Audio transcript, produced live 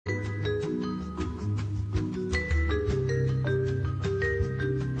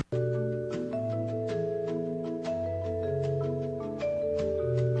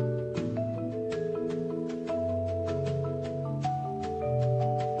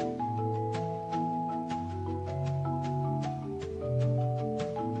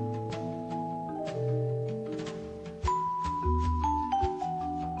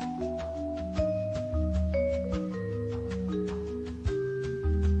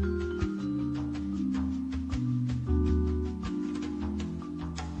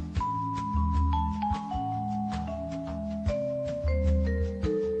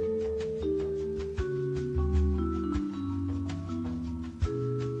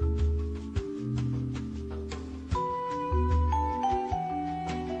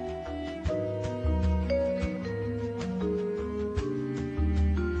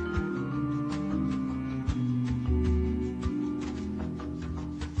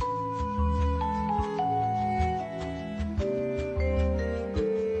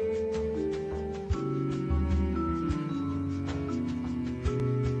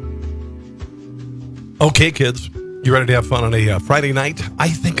Okay, kids, you ready to have fun on a Friday night? I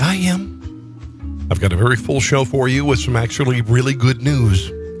think I am. I've got a very full show for you with some actually really good news.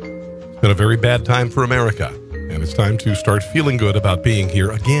 It's been a very bad time for America, and it's time to start feeling good about being here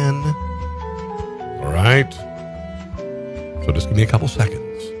again. All right? So just give me a couple seconds.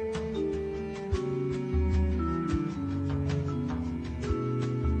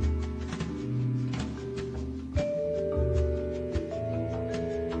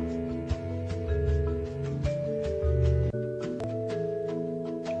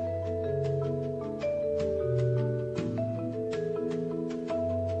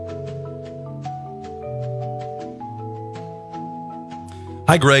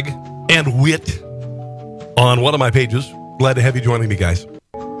 Hi, Greg and Wit on one of my pages. Glad to have you joining me, guys.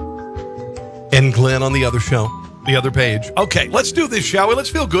 And Glenn on the other show, the other page. Okay, let's do this, shall we? Let's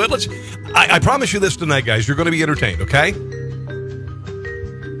feel good. I promise you this tonight, guys. You're going to be entertained, okay?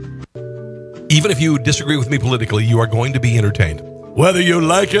 Even if you disagree with me politically, you are going to be entertained, whether you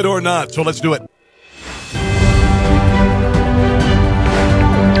like it or not. So let's do it.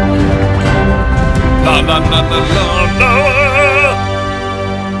 La, la, la, la, la, la.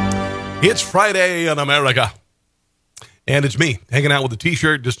 It's Friday in America, and it's me hanging out with a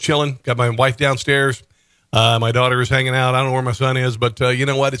t-shirt, just chilling. Got my wife downstairs. My daughter is hanging out. I don't know where my son is, but you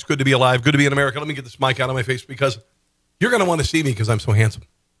know what? It's good to be alive, good to be in America. Let me get this mic out of my face because you're going to want to see me because I'm so handsome.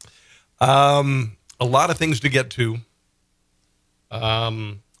 A lot of things to get to.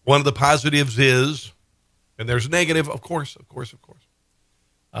 One of the positives is, and there's a negative, of course.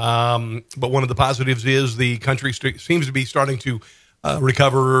 But one of the positives is the country seems to be starting to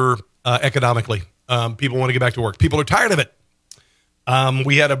recover economically. People want to get back to work. People are tired of it.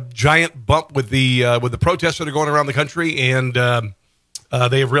 We had a giant bump with the protests that are going around the country, and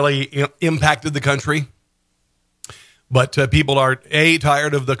they have really impacted the country. But people are,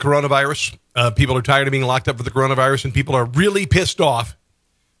 tired of the coronavirus. People are tired of being locked up for the coronavirus, and people are really pissed off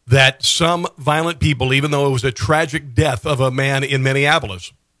that some violent people, even though it was a tragic death of a man in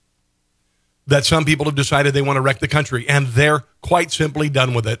Minneapolis, that some people have decided they want to wreck the country, and they're quite simply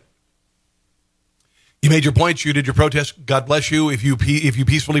done with it. You made your points. You did your protest. God bless you. If you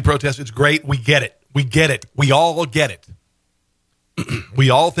peacefully protest, it's great. We get it. We get it. We all get it.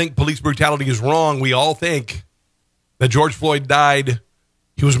 We all think police brutality is wrong. We all think that George Floyd died.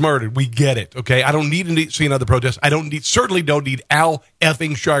 He was murdered. We get it. Okay. I don't need to see another protest. Certainly don't need Al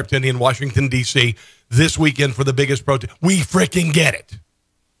effing Sharpton in Washington, D.C. this weekend for the biggest protest. We freaking get it.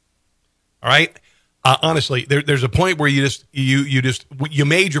 All right. Honestly, there's a point where you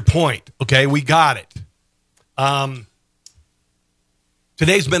made your point. Okay. We got it.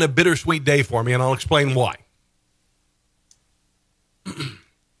 Today's been a bittersweet day for me, and I'll explain why.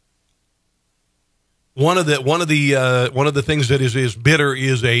 One of the things that is bitter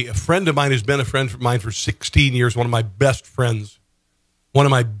is a friend of mine who's been a friend of mine for 16 years. One of my best friends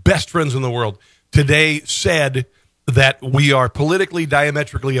in the world today said that we are politically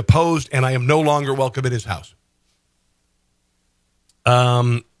diametrically opposed, and I am no longer welcome in his house.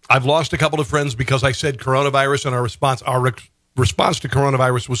 I've lost a couple of friends because I said coronavirus, and our response to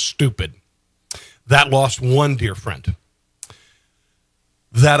coronavirus was stupid. That lost one dear friend.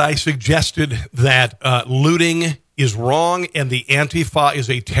 That I suggested that looting is wrong and the Antifa is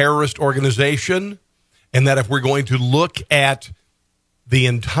a terrorist organization, and that if we're going to look at the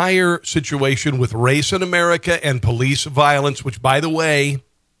entire situation with race in America and police violence, which, by the way,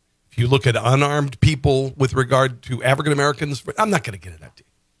 if you look at unarmed people with regard to African Americans, I'm not going to get it up to you.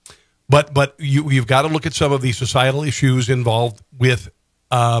 But you've got to look at some of the societal issues involved with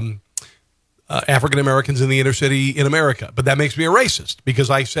African Americans in the inner city in America. But that makes me a racist because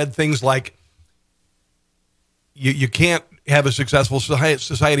I said things like, you can't have a successful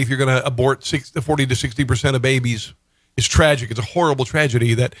society if you're going to abort 40 to 60% of babies. It's tragic. It's a horrible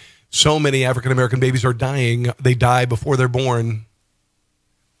tragedy that so many African American babies are dying. They die before they're born.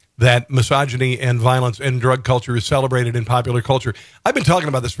 That misogyny and violence and drug culture is celebrated in popular culture. I've been talking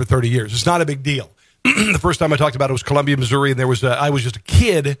about this for 30 years. It's not a big deal. The first time I talked about it was Columbia, Missouri, and I was just a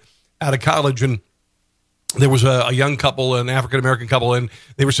kid out of college, and there was a young couple, an African American couple, and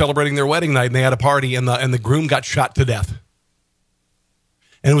they were celebrating their wedding night, and they had a party, and the groom got shot to death.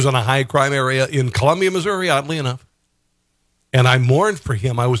 And it was in a high crime area in Columbia, Missouri, oddly enough. And I mourned for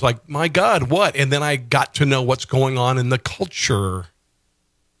him. I was like, my God, what? And then I got to know what's going on in the culture.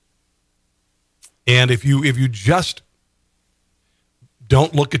 And if you just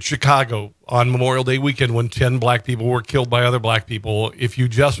don't look at Chicago on Memorial Day weekend when 10 black people were killed by other black people, if you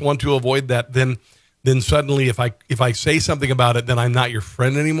just want to avoid that, then suddenly if I say something about it, then I'm not your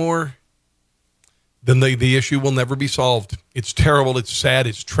friend anymore. Then the issue will never be solved. It's terrible. It's sad.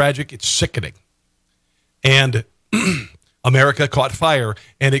 It's tragic. It's sickening. And America caught fire,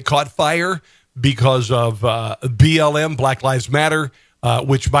 and it caught fire because of BLM, Black Lives Matter,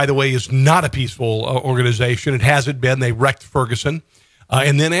 which, by the way, is not a peaceful organization. It hasn't been. They wrecked Ferguson.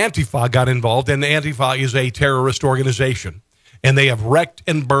 And then Antifa got involved, and Antifa is a terrorist organization. And they have wrecked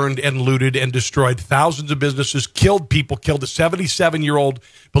and burned and looted and destroyed thousands of businesses, killed people, killed a 77-year-old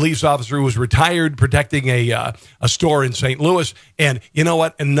police officer who was retired protecting a store in St. Louis. And you know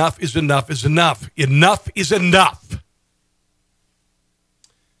what? Enough is enough is enough. Enough is enough.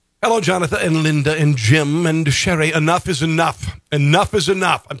 Hello, Jonathan and Linda and Jim and Sherry. Enough is enough. Enough is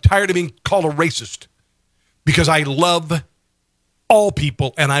enough. I'm tired of being called a racist because I love all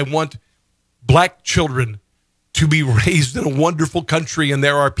people and I want black children to be raised in a wonderful country. And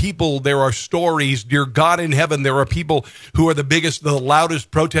there are people, there are stories, dear God in heaven, there are people who are the biggest, the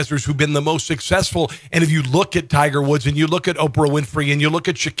loudest protesters who've been the most successful. And if you look at Tiger Woods and you look at Oprah Winfrey and you look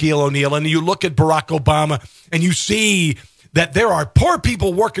at Shaquille O'Neal and you look at Barack Obama and you see that there are poor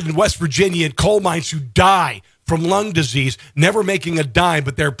people working in West Virginia in coal mines who die from lung disease, never making a dime,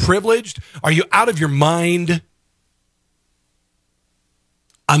 but they're privileged. Are you out of your mind?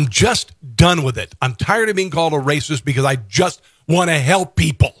 I'm just done with it. I'm tired of being called a racist because I just want to help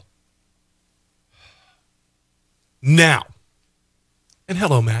people. Now, and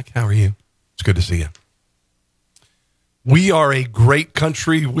hello, Mac. How are you? It's good to see you. We are a great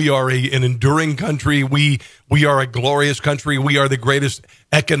country. We are an enduring country. We are a glorious country. We are the greatest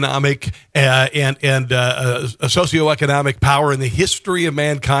economic and socioeconomic power in the history of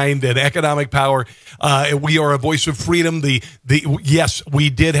mankind and economic power. We are a voice of freedom. Yes, we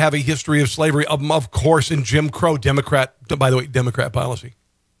did have a history of slavery, of course, in Jim Crow, Democrat policy.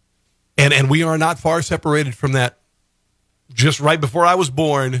 And we are not far separated from that. Just right before I was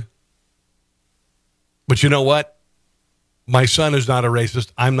born. But you know what? My son is not a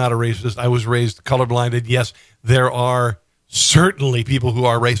racist. I'm not a racist. I was raised colorblinded. Yes, there are certainly people who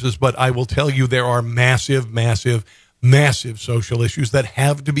are racist, but I will tell you there are massive, massive, massive social issues that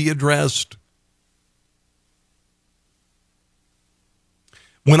have to be addressed.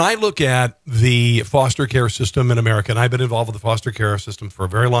 When I look at the foster care system in America, and I've been involved with the foster care system for a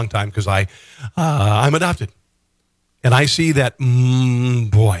very long time because I'm adopted. And I see that,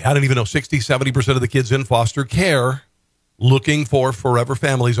 I don't even know, 60, 70% of the kids in foster care looking for forever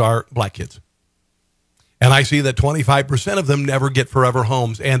families are black kids. And I see that 25% of them never get forever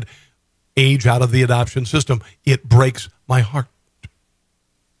homes and age out of the adoption system. It breaks my heart.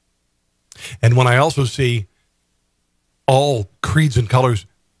 And when I also see all creeds and colors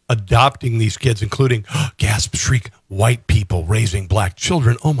adopting these kids, including, gasp, shriek, white people raising black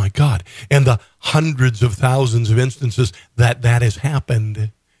children, oh my God, and the hundreds of thousands of instances that has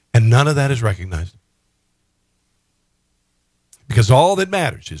happened, and none of that is recognized. Because all that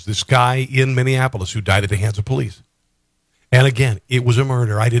matters is this guy in Minneapolis who died at the hands of police. And again, it was a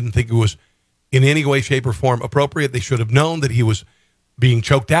murder. I didn't think it was in any way, shape, or form appropriate. They should have known that he was being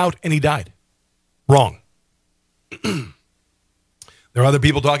choked out and he died. Wrong. There are other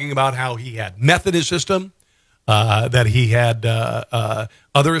people talking about how he had meth in his system, that he had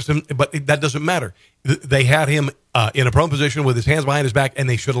other, but that doesn't matter. They had him in a prone position with his hands behind his back, and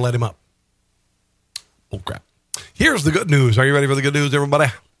they should have let him up. Oh, crap. Here's the good news. Are you ready for the good news,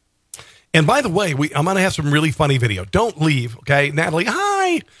 everybody? And by the way, I'm going to have some really funny video. Don't leave, okay? Natalie,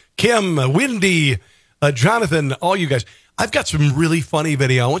 hi. Kim, Wendy, Jonathan, all you guys. I've got some really funny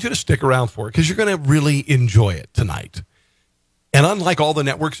video. I want you to stick around for it because you're going to really enjoy it tonight. And unlike all the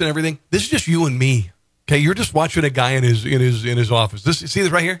networks and everything, this is just you and me. Okay, you're just watching a guy in his office. See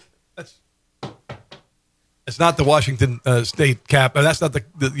this right here? It's not the Washington State cap. That's not the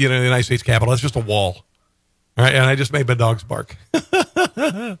United States Capitol. That's just a wall. All right, and I just made my dogs bark.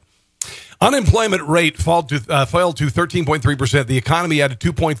 Unemployment rate fell to 13.3%. The economy added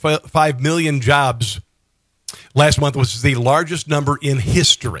 2.5 million jobs last month, which is the largest number in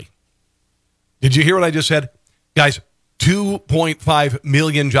history. Did you hear what I just said? Guys, 2.5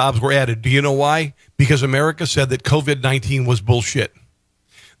 million jobs were added. Do you know why? Because America said that COVID-19 was bullshit.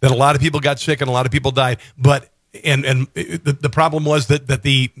 That a lot of people got sick and a lot of people died. But the problem was that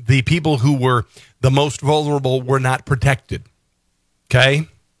the people who were the most vulnerable were not protected. Okay?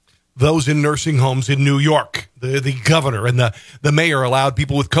 Those in nursing homes in New York, the governor and the mayor allowed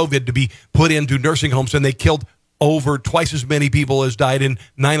people with COVID to be put into nursing homes, and they killed over twice as many people as died in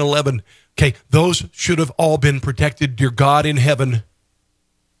 9/11. Okay, those should have all been protected, dear God in heaven.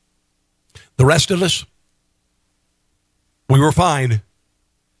 The rest of us, we were fine.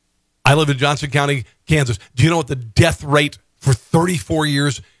 I live in Johnson County, Kansas. Do you know what the death rate for 34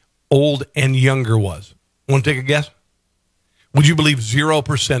 years old and younger was? Want to take a guess? Would you believe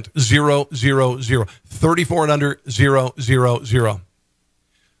 0%, 0, 0, 0, 34 and under, 0, 0, 0.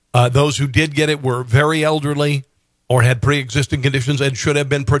 Those who did get it were very elderly or had pre-existing conditions and should have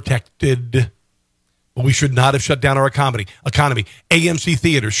been protected. But we should not have shut down our economy. AMC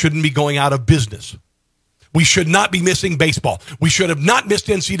theaters shouldn't be going out of business. We should not be missing baseball. We should have not missed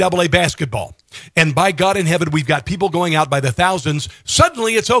NCAA basketball. And by God in heaven, we've got people going out by the thousands.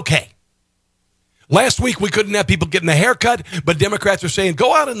 Suddenly it's okay. Last week we couldn't have people getting a haircut, but Democrats are saying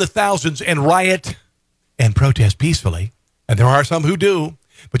go out in the thousands and riot and protest peacefully. And there are some who do.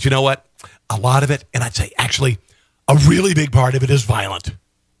 But you know what? A lot of it, and I'd say actually a really big part of it is violent.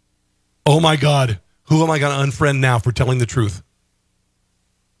 Oh my God. Who am I going to unfriend now for telling the truth?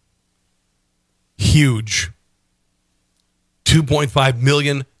 Huge. 2.5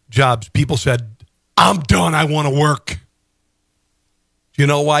 million jobs. People said, I'm done. I want to work. You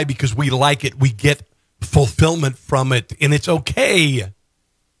know why? Because we like it. We get fulfillment from it, and it's okay.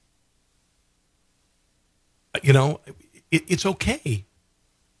 You know, it's okay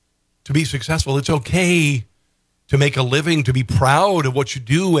to be successful. It's okay to make a living, to be proud of what you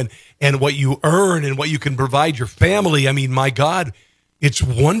do and what you earn and what you can provide your family. I mean, my God, it's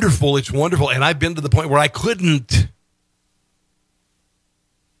wonderful. It's wonderful. And I've been to the point where I couldn't.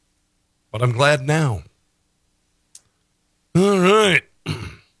 But I'm glad now. All right.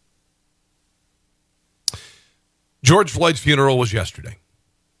 George Floyd's funeral was yesterday.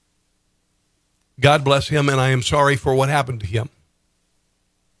 God bless him, and I am sorry for what happened to him.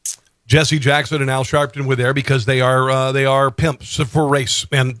 Jesse Jackson and Al Sharpton were there because they are pimps for race,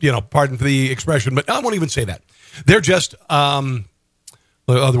 and pardon for the expression, but I won't even say that. They're just other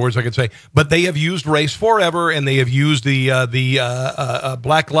words I could say, but they have used race forever, and they have used the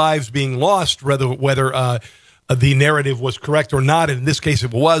Black lives being lost, whether the narrative was correct or not. And in this case,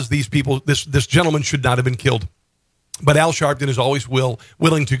 it was. These people, this gentleman should not have been killed. But Al Sharpton is always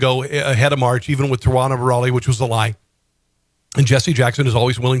willing to go ahead of March, even with Tawana Raleigh, which was a lie. And Jesse Jackson is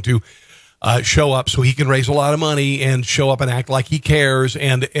always willing to show up so he can raise a lot of money and show up and act like he cares.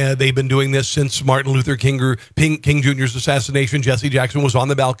 And they've been doing this since Martin Luther King Jr.'s assassination. Jesse Jackson was on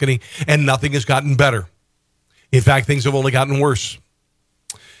the balcony, and nothing has gotten better. In fact, things have only gotten worse.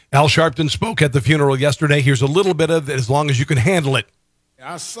 Al Sharpton spoke at the funeral yesterday. Here's a little bit of it, as long as you can handle it.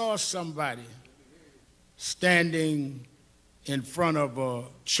 I saw somebody standing in front of a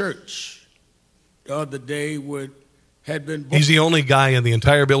church the other day had been... He's the only guy in the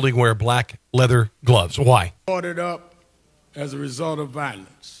entire building wearing black leather gloves. Why? Boarded up as a result of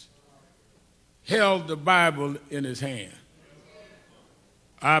violence. Held the Bible in his hand.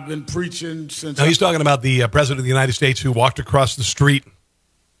 I've been preaching since... Now, he's talking about the President of the United States who walked across the street,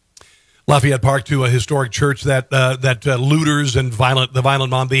 Lafayette Park, to a historic church that looters and the violent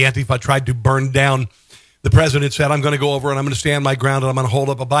mob, the Antifa, tried to burn down. The president said, I'm going to go over and I'm going to stand my ground and I'm going to hold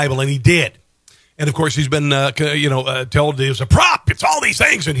up a Bible. And he did. And, of course, he's been, told it was a prop. It's all these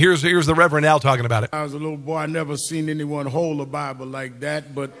things. And here's the Reverend Al talking about it. I was a little boy. I never seen anyone hold a Bible like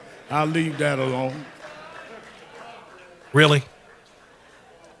that, but I'll leave that alone. Really?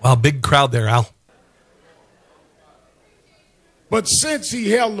 Wow, big crowd there, Al. But since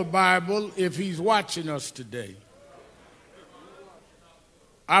he held the Bible, if he's watching us today,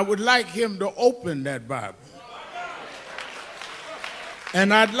 I would like him to open that Bible.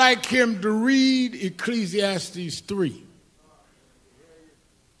 And I'd like him to read Ecclesiastes 3.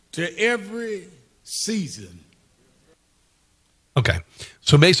 To every season. Okay.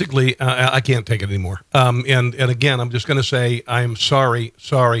 So basically, I can't take it anymore. And again, I'm just going to say I am sorry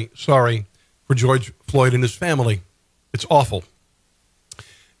for George Floyd and his family. It's awful.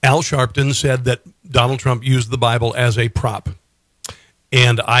 Al Sharpton said that Donald Trump used the Bible as a prop.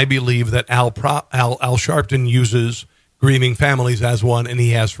 And I believe that Al Sharpton uses grieving families as one, and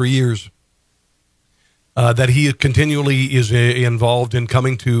he has for years. That he continually is involved in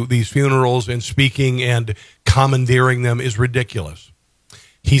coming to these funerals and speaking and commandeering them is ridiculous.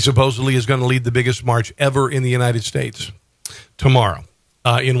 He supposedly is going to lead the biggest march ever in the United States tomorrow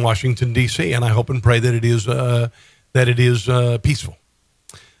in Washington, D.C., and I hope and pray that it is peaceful.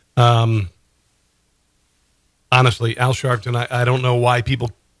 Honestly, Al Sharpton, I don't know why people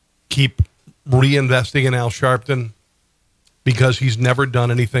keep reinvesting in Al Sharpton, because he's never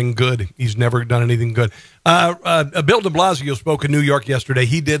done anything good. He's never done anything good. Bill de Blasio spoke in New York yesterday.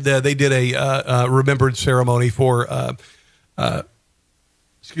 They did a remembrance ceremony for,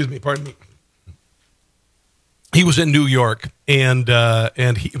 excuse me, pardon me. He was in New York, and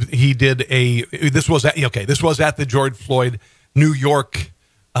he did this was at the George Floyd New York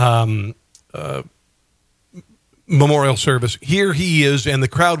memorial service. Here he is, and the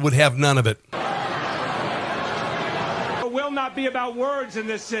crowd would have none of it. Will not not be about words in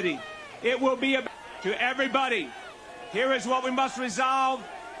this city. It will be about to everybody. Here is what we must resolve.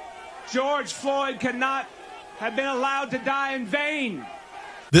 George Floyd cannot have been allowed to die in vain.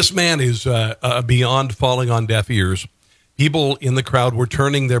 This man is beyond falling on deaf ears. People in the crowd were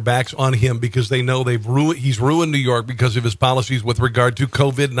turning their backs on him because they know he's ruined New York because of his policies with regard to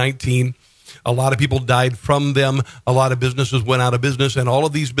COVID-19. A lot of people died from them. A lot of businesses went out of business, and all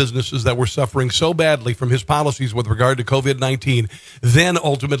of these businesses that were suffering so badly from his policies with regard to COVID-19 then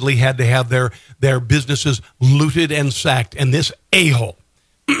ultimately had to have their businesses looted and sacked. And this a-hole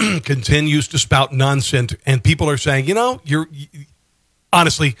continues to spout nonsense, and people are saying, you know,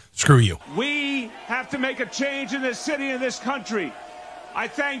 honestly, screw you. We have to make a change in this city and this country. I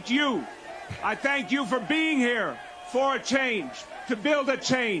thank you. I thank you for being here for a change, to build a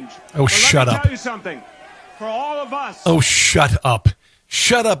change. Oh, shut up. Let me tell you something. For all of us. Oh, shut up.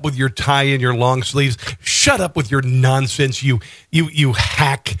 Shut up with your tie and your long sleeves. Shut up with your nonsense, you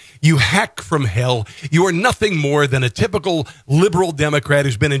hack. You hack from hell. You are nothing more than a typical liberal Democrat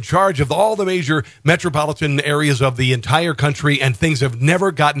who's been in charge of all the major metropolitan areas of the entire country, and things have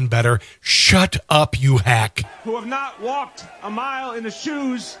never gotten better. Shut up, you hack. Who have not walked a mile in the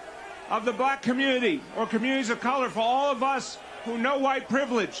shoes of the black community or communities of color. For all of us who know white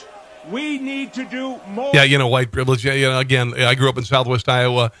privilege, we need to do more. Yeah, you know, white privilege. Yeah, you know, again, I grew up in Southwest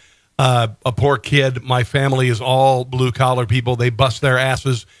Iowa, a poor kid. My family is all blue-collar people. They bust their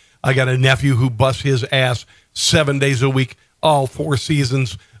asses. I got a nephew who busts his ass 7 days a week, all 4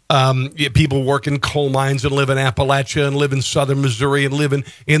 seasons. People work in coal mines and live in Appalachia and live in southern Missouri and live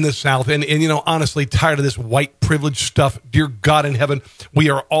in the South. And, you know, honestly, tired of this white privilege stuff. Dear God in heaven,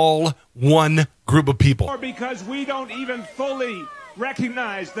 we are all one group of people. Or because we don't even fully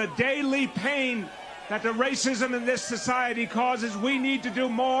recognize the daily pain that the racism in this society causes. We need to do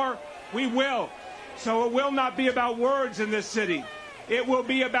more. We will. So it will not be about words in this city. It will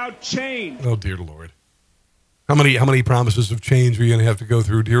be about change. Oh, dear Lord. How many promises of change are you going to have to go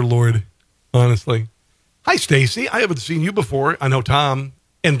through, dear Lord? Honestly. Hi, Stacy. I haven't seen you before. I know Tom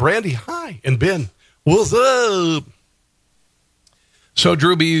and Brandy. Hi. And Ben. What's up? So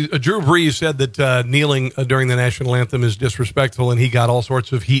Drew Brees said that kneeling during the national anthem is disrespectful, and he got all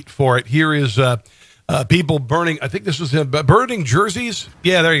sorts of heat for it. Here is people burning, I think this was him, burning jerseys.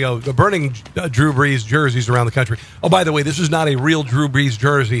 Yeah, there you go. Burning Drew Brees jerseys around the country. Oh, by the way, this is not a real Drew Brees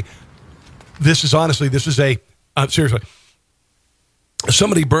jersey. This is seriously,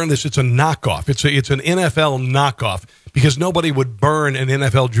 somebody burned this. It's a knockoff. It's an NFL knockoff, because nobody would burn an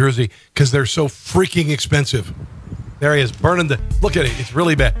NFL jersey because they're so freaking expensive. There he is, burning look at it. It's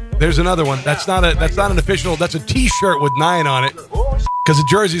really bad. There's another one. That's not an official. That's a T-shirt with 9 on it, because the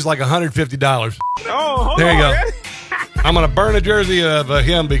jersey's like $150. Oh, there you go. I'm going to burn a jersey of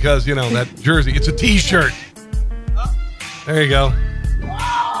him because, you know, that jersey. It's a T-shirt. There you go.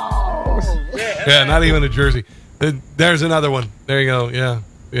 Yeah, not even a jersey. There's another one. There you go.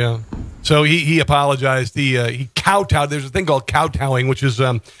 Yeah. So he apologized. He kowtowed. There's a thing called kowtowing, which is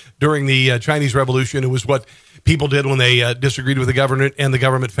during the Chinese Revolution. It was what people did when they disagreed with the government, and the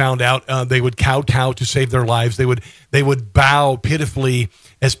government found out. They would kowtow to save their lives. They would bow pitifully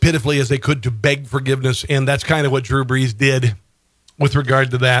as they could to beg forgiveness, and that's kind of what Drew Brees did with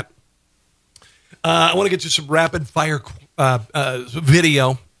regard to that. I want to get you some rapid fire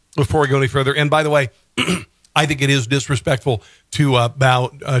video before we go any further. And by the way, I think it is disrespectful to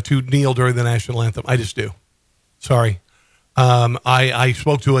to kneel during the national anthem. I just do. Sorry. I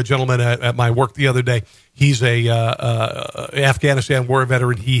spoke to a gentleman at my work the other day. He's a Afghanistan war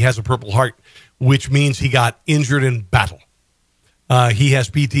veteran. He has a Purple Heart, which means he got injured in battle. He has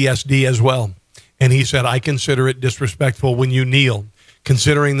PTSD as well. And he said, I consider it disrespectful when you kneel,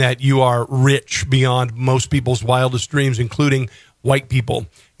 considering that you are rich beyond most people's wildest dreams, including white people,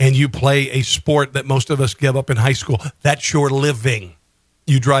 and you play a sport that most of us give up in high school. That's your living.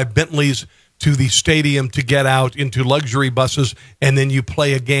 You drive Bentleys to the stadium to get out into luxury buses, and then you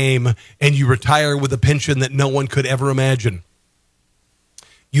play a game, and you retire with a pension that no one could ever imagine.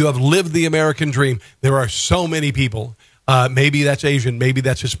 You have lived the American dream. There are so many people, maybe that's Asian, maybe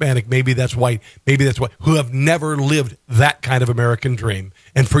that's Hispanic, maybe that's white, who have never lived that kind of American dream.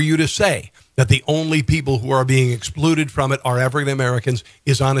 And for you to say that the only people who are being excluded from it are African Americans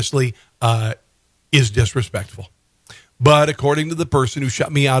is honestly is disrespectful. But according to the person who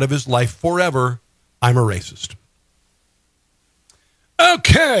shut me out of his life forever, I'm a racist.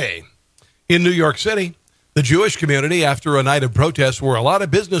 Okay. In New York City, the Jewish community, after a night of protests where a lot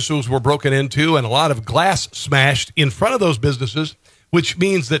of businesses were broken into and a lot of glass smashed in front of those businesses, which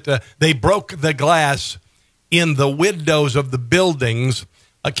means that they broke the glass in the windows of the buildings.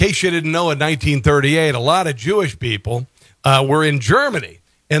 In case you didn't know, in 1938, a lot of Jewish people were in Germany,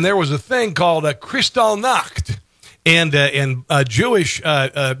 and there was a thing called a Kristallnacht. And Jewish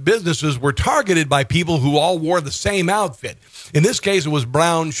businesses were targeted by people who all wore the same outfit. In this case, it was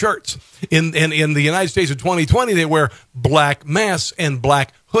brown shirts. In the United States of 2020, they wear black masks and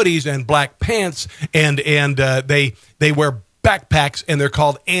black hoodies and black pants, and they wear backpacks, and they're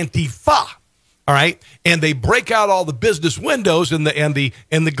called Antifa. All right, and they break out all the business windows, and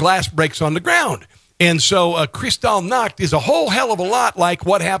the glass breaks on the ground. And so Kristallnacht is a whole hell of a lot like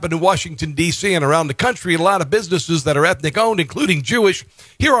what happened in Washington, D.C. and around the country. A lot of businesses that are ethnic-owned, including Jewish.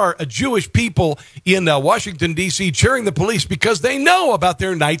 Here are Jewish people in Washington, D.C. cheering the police because they know about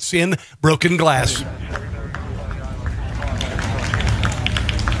their nights in broken glass.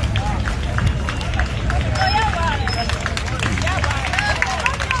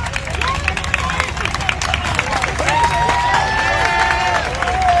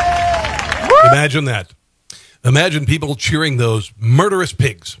 Imagine that. Imagine people cheering those murderous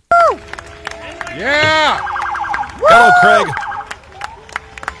pigs. Woo! Yeah! Hello, Craig.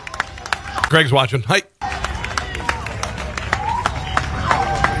 Craig's watching. Hi.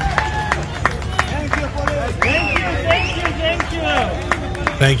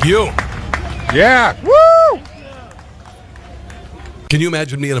 Thank you. Yeah. Woo! Can you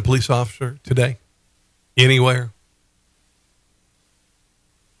imagine being a police officer today? Anywhere?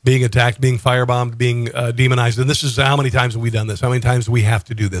 Being attacked, being firebombed, being demonized. And this is how many times have we done this? How many times do we have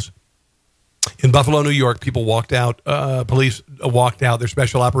to do this? In Buffalo, New York, people walked out, police walked out, their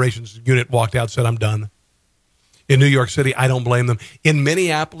special operations unit walked out, said, I'm done. In New York City, I don't blame them. In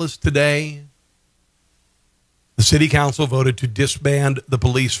Minneapolis today, the city council voted to disband the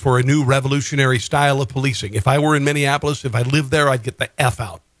police for a new revolutionary style of policing. If I were in Minneapolis, if I lived there, I'd get the F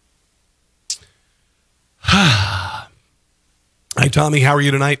out. Hi, Tommy. How are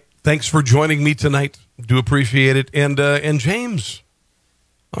you tonight? Thanks for joining me tonight. Do appreciate it. And James.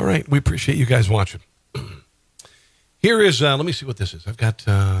 All right. We appreciate you guys watching. Here is, let me see what this is. I've got,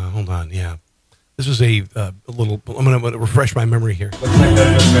 hold on. Yeah. This is a little, I'm going to refresh my memory here. Looks like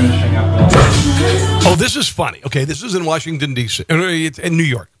they're just finishing up. Oh, this is funny. Okay. This is in Washington, D.C. It's in New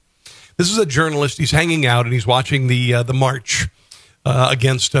York. This is a journalist. He's hanging out and he's watching the march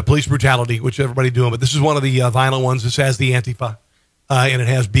against police brutality, which everybody doing. But this is one of the violent ones. This has the Antifa. And it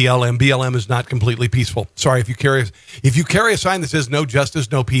has BLM. BLM is not completely peaceful. Sorry, if you carry a sign that says no justice,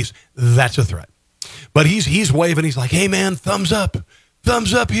 no peace, that's a threat. But he's waving. He's like, hey man, thumbs up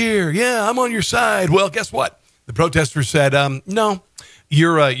here. Yeah, I'm on your side. Well, guess what? The protesters said, no,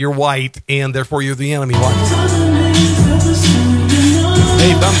 you're white, and therefore you're the enemy. What?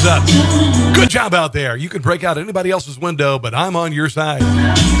 Hey, thumbs up. Good job out there. You can break out anybody else's window, but I'm on your side.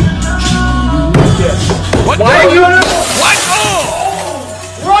 What? What? Oh!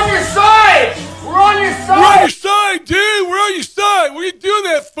 We're on your side! We're on your side! We're on your side, dude! We're on your side! What are you doing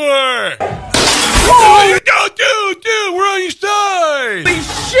that for? Dude! We're on your side! Holy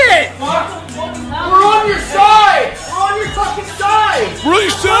shit! We're on your side! We're on your fucking side! We're on your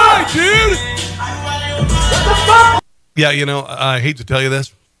side, dude! What the fuck? Yeah, you know, I hate to tell you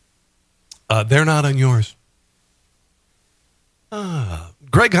this. They're not on yours.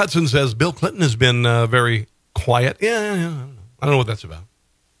 Greg Hudson says Bill Clinton has been very quiet. Yeah. I don't know what that's about.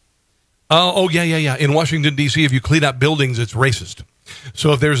 Yeah. In Washington, D.C., if you clean up buildings, it's racist.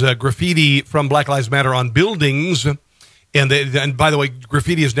 So if there's a graffiti from Black Lives Matter on buildings, and by the way,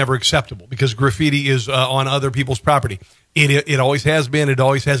 graffiti is never acceptable because graffiti is on other people's property. It always has been. It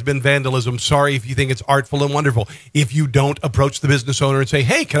always has been vandalism. Sorry if you think it's artful and wonderful. If you don't approach the business owner and say,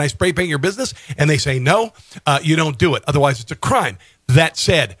 hey, can I spray paint your business? And they say no, you don't do it. Otherwise, it's a crime. That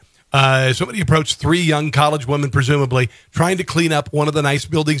said, somebody approached 3 young college women, presumably, trying to clean up one of the nice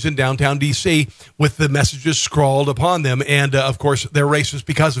buildings in downtown D.C. with the messages scrawled upon them. And, of course, they're racist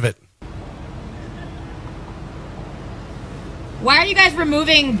because of it. Why are you guys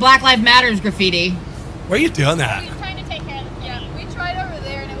removing Black Lives Matter's graffiti? Why are you doing that? We're trying to take care of it. Yeah, we tried over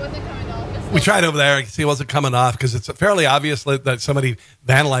there and it wasn't coming off. We tried over there. I can see it wasn't coming off because it's fairly obvious that somebody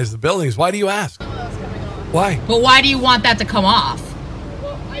vandalized the buildings. Why do you ask? Why? But why do you want that to come off?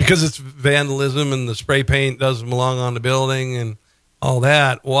 Because it's vandalism and the spray paint doesn't belong on the building and all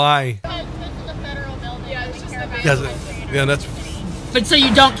that. Why? This is a federal building. Yeah, it's just about Yeah, that's... But so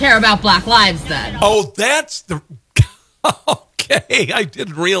you don't care about Black Lives then? Oh, that's the... Okay, I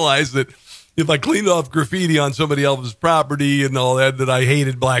didn't realize that if I cleaned off graffiti on somebody else's property and all that I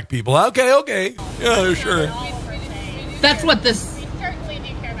hated black people. Okay. Yeah, sure. That's what this... We certainly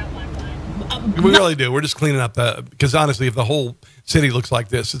do care about Black Lives. We really do. We're just cleaning up because honestly, if the whole city looks like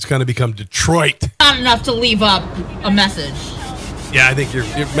this, it's going to become Detroit. Not enough to leave up a message. Yeah, I think you're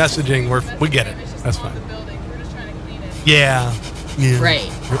messaging. We get it. That's fine. Yeah. Right.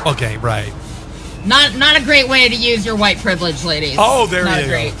 Okay, right. Not a great way to use your white privilege, ladies. Oh, there Not you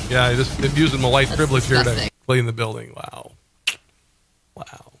great. go. Yeah, I'm using my white privilege here to disgusting. clean the building. Wow.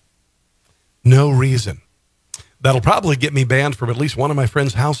 No reason. That'll probably get me banned from at least one of my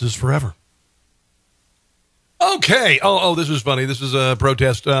friends' houses forever. Okay. Oh, this is funny. This is a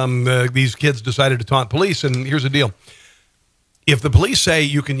protest. These kids decided to taunt police, and here's the deal. If the police say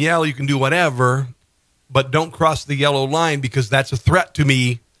you can yell, you can do whatever, but don't cross the yellow line because that's a threat to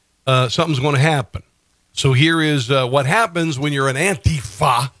me, something's going to happen. So here is what happens when you're an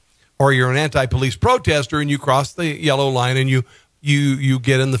Antifa or you're an anti-police protester and you cross the yellow line and you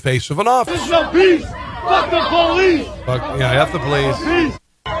get in the face of an officer. This is no peace. Fuck the police. F the police.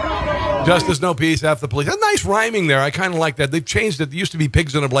 Justice, no peace, F the police. A nice rhyming there. I kind of like that. They've changed it. There used to be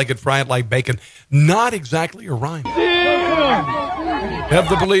pigs in a blanket, fry it like bacon. Not exactly a rhyme. F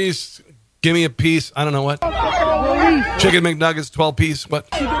the police. Give me a piece. I don't know what. Chicken McNuggets, 12-piece. What?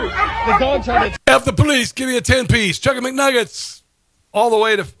 F the police. Give me a 10-piece. Chicken McNuggets. All the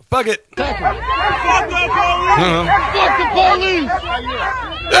way to fuck it. Fuck the police.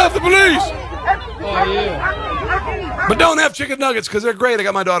 F the police. Oh, yeah. But don't have chicken nuggets because they're great. I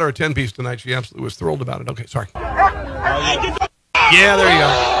got my daughter a 10-piece tonight. She absolutely was thrilled about it. Okay, sorry. Yeah, there you go.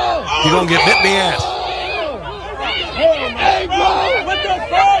 You're going to get bit in the ass. Hey, bro. What the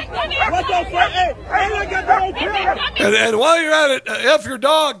fuck? What the fuck? Hey, look at the And while you're at it, F your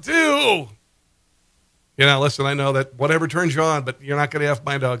dog, too. You know, listen, I know that whatever turns you on, but you're not going to F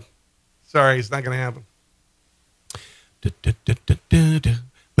my dog. Sorry, it's not going to happen.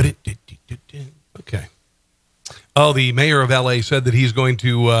 Okay. Oh, the mayor of L.A. said that he's going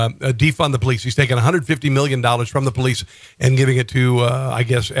to defund the police. He's taking $150 million from the police and giving it to, I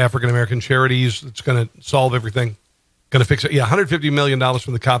guess, African-American charities. It's going to solve everything. Going to fix it. Yeah, $150 million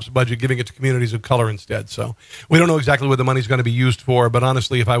from the cops' budget, giving it to communities of color instead. So we don't know exactly what the money's going to be used for, but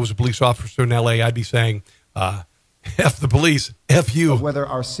honestly, if I was a police officer in L.A., I'd be saying, F the police, F you. Whether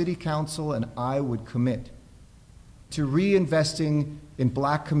our city council and I would commit to reinvesting in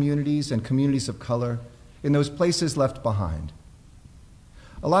black communities and communities of color in those places left behind.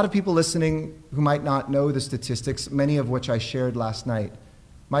 A lot of people listening who might not know the statistics, many of which I shared last night,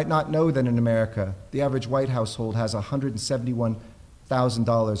 might not know that in America, the average white household has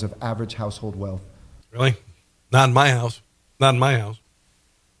 $171,000 of average household wealth. Really? Not in my house. Not in my house.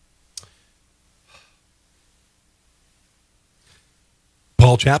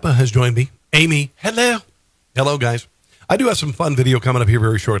 Paul Chappa has joined me. Amy, hello. Hello, guys. I do have some fun video coming up here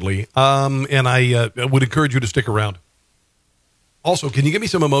very shortly, and I would encourage you to stick around. Also, can you give me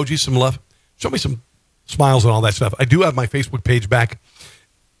some emojis, some love? Show me some smiles and all that stuff. I do have my Facebook page back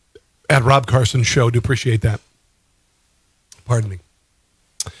at Rob Carson Show. Do appreciate that. Pardon me.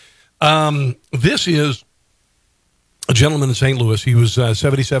 This is a gentleman in St. Louis. He was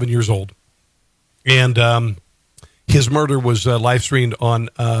 77 years old, and his murder was live streamed on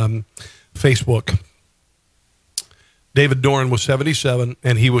Facebook. David Dorn was 77,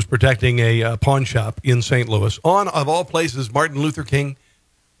 and he was protecting a pawn shop in St. Louis on, of all places, Martin Luther King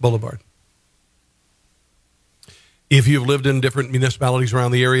Boulevard. If you've lived in different municipalities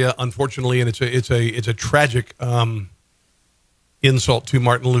around the area, unfortunately, and it's a tragic insult to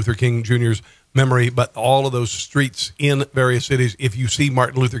Martin Luther King Jr.'s memory, but all of those streets in various cities, if you see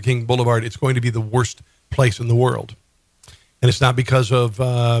Martin Luther King Boulevard, it's going to be the worst place in the world. And it's not because of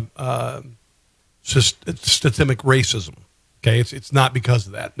systemic racism. Okay, it's not because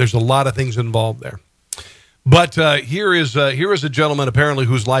of that. There's a lot of things involved there. But here is a gentleman apparently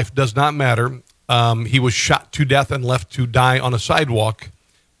whose life does not matter. He was shot to death and left to die on a sidewalk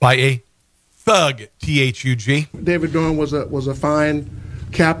by a thug. Thug. David Dorn was a fine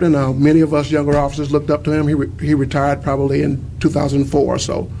captain. Many of us younger officers looked up to him. He retired probably in 2004.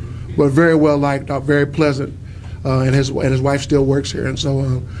 So, but very well liked, very pleasant. And his wife still works here, and so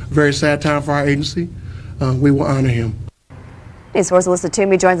very sad time for our agency. We will honor him. News 4's Alyssa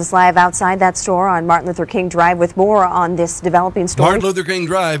Toomey joins us live outside that store on Martin Luther King Drive with more on this developing story. Martin Luther King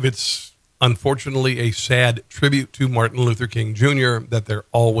Drive. It's unfortunately a sad tribute to Martin Luther King Jr. that they're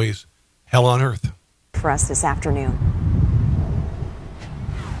always hell on earth. For us this afternoon.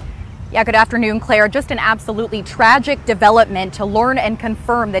 Yeah, good afternoon, Claire. Just an absolutely tragic development to learn and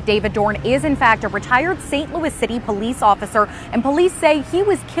confirm that David Dorn is, in fact, a retired St. Louis City police officer, and police say he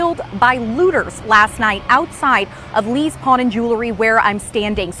was killed by looters last night outside of Lee's Pawn and Jewelry, where I'm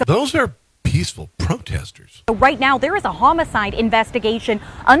standing. So those are peaceful protesters. Right now, there is a homicide investigation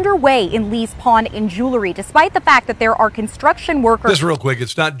underway in Lee's Pawn and Jewelry, despite the fact that there are construction workers. Just real quick,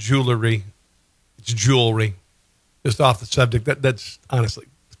 it's not jewelry, it's jewelry. Just off the subject, that's honestly...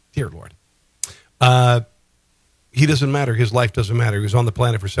 Dear Lord. he doesn't matter. His life doesn't matter. He was on the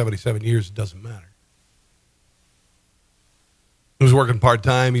planet for 77 years. It doesn't matter. He was working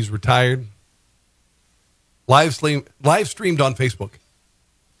part-time. He's retired. Live streamed on Facebook.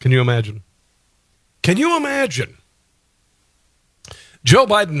 Can you imagine? Can you imagine? Joe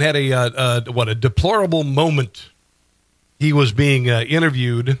Biden had a deplorable moment. He was being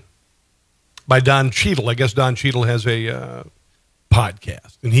interviewed by Don Cheadle. I guess Don Cheadle has a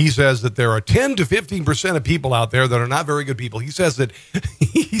podcast, and he says that there are 10 to 15% of people out there that are not very good people. He says that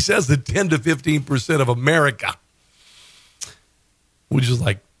 10 to 15% of America, which is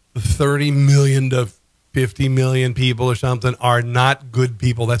like 30 million to 50 million people or something, are not good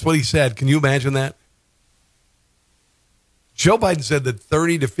people. That's what he said. Can you imagine that? Joe Biden said that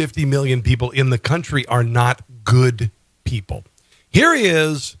 30 to 50 million people in the country are not good people. Here he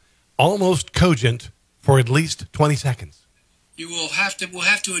is, almost cogent for at least 20 seconds. We'll have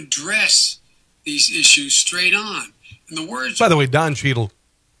to address these issues straight on. And the words, by the way, Don Cheadle,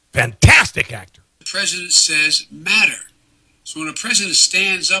 fantastic actor. The president says matter. So when a president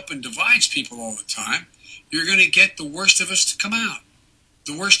stands up and divides people all the time, you're going to get the worst of us to come out,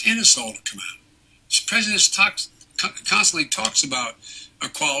 the worst in us all to come out. This president constantly talks about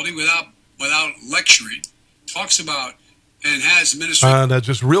equality without lecturing, talks about and has administrative.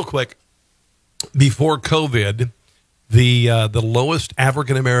 Just real quick, before COVID, the lowest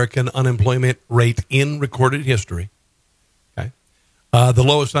African American unemployment rate in recorded history. Okay, the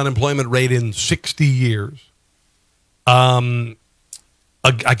lowest unemployment rate in 60 years. I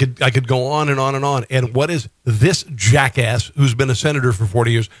could go on and on and on. And what is this jackass who's been a senator for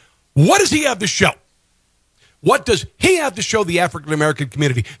 40 years? What does he have to show? What does he have to show the African American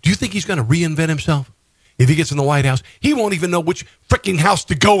community? Do you think he's going to reinvent himself? If he gets in the White House, he won't even know which freaking house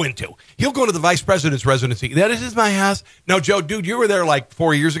to go into. He'll go to the vice president's residency. That is my house. No, Joe, dude, you were there like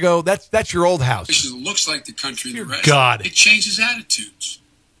 4 years ago. That's your old house. It looks like the country. Dear God. It changes attitudes.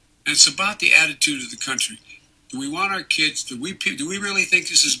 And it's about the attitude of the country. Do we want our kids, do we really think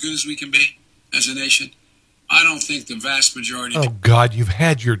this is as good as we can be as a nation? I don't think the vast majority. Oh, God, you've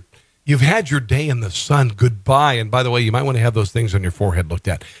had your day in the sun. Goodbye. And by the way, you might want to have those things on your forehead looked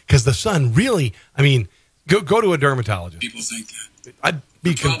at. Because the sun really, I mean, go to a dermatologist. People think that. I'd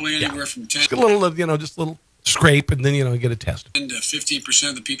be probably anywhere from 10. Just a little scrape, and then, get a test. 10 to 15%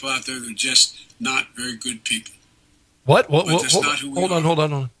 of the people out there, they're just not very good people. What? Hold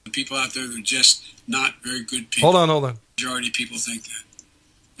on. The people out there, they're just not very good people. Hold on. Majority of people think that.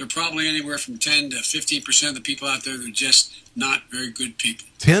 They're probably anywhere from 10 to 15% of the people out there, they're just not very good people.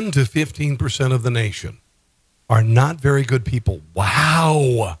 10 to 15% of the nation are not very good people.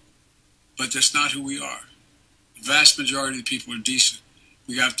 Wow. But that's not who we are. The vast majority of the people are decent.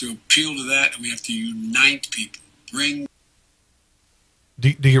 We have to appeal to that, and we have to unite people.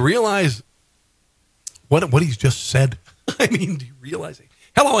 Do you realize what he's just said? I mean, do you realize it?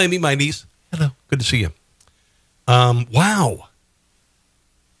 Hello, Amy, my niece. Hello, good to see you. Wow.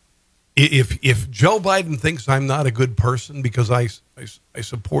 If Joe Biden thinks I'm not a good person because I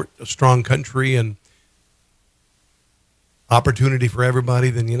support a strong country and opportunity for everybody,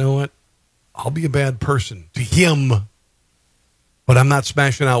 then you know what? I'll be a bad person to him. But I'm not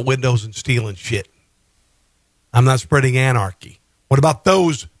smashing out windows and stealing shit. I'm not spreading anarchy. What about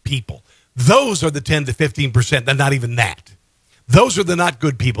those people? Those are the 10 to 15%. They're not even that. Those are the not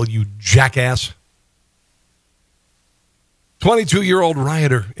good people, you jackass. 22-year-old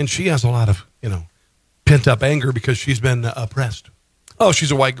rioter, and she has a lot of, pent-up anger because she's been oppressed. Oh,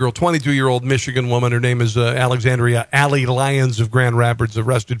 she's a white girl, 22-year-old Michigan woman. Her name is Alexandria Allie Lyons of Grand Rapids,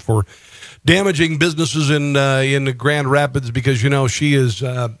 arrested for damaging businesses in Grand Rapids because, she is,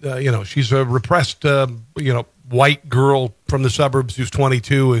 she's a repressed, white girl from the suburbs who's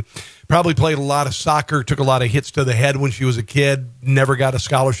 22. Probably played a lot of soccer, took a lot of hits to the head when she was a kid, never got a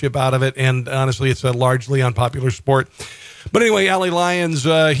scholarship out of it, and honestly, it's a largely unpopular sport. But anyway, Allie Lyons,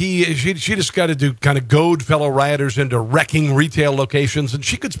 she just got to kind of goad fellow rioters into wrecking retail locations, and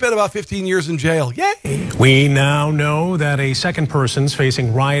she could spend about 15 years in jail. Yay! We now know that a second person's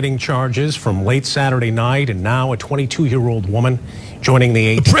facing rioting charges from late Saturday night, and now a 22-year-old woman joining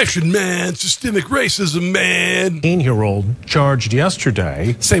the oppression, man, systemic racism, man. 18-year-old charged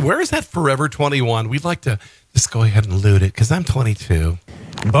yesterday. Say, where is that Forever 21? We'd like to just go ahead and loot it because I'm 22.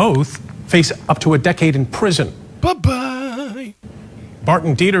 Both face up to a decade in prison. Bye-bye.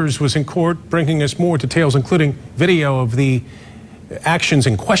 Barton Dieters was in court, bringing us more details, including video of the actions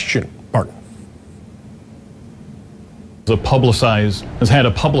in question. Barton. Has had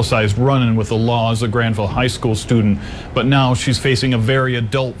a publicized run-in with the law as a Granville High School student, but now she's facing a very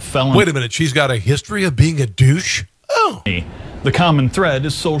adult felony. Wait a minute, she's got a history of being a douche? Oh. The common thread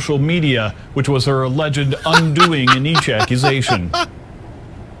is social media, which was her alleged undoing in each accusation.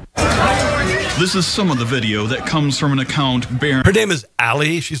 This is some of the video that comes from an account bearing... Her name is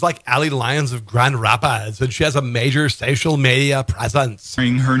Allie. She's like Allie Lyons of Grand Rapids, and she has a major social media presence.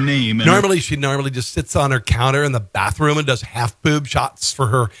 Her name. She normally just sits on her counter in the bathroom and does half boob shots for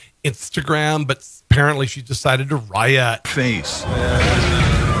her Instagram, but apparently she decided to riot. Face.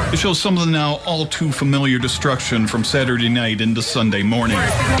 It shows some of the now all too familiar destruction from Saturday night into Sunday morning.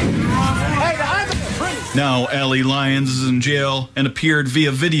 Now, Allie Lyons is in jail and appeared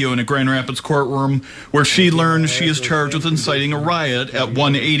via video in a Grand Rapids courtroom where she learned she is charged with inciting a riot at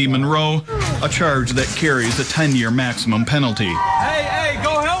 180 Monroe, a charge that carries a 10-year maximum penalty. Hey,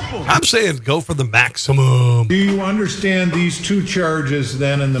 go help him. I'm saying go for the maximum. Do you understand these two charges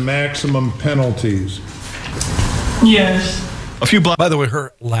then and the maximum penalties? Yes. By the way,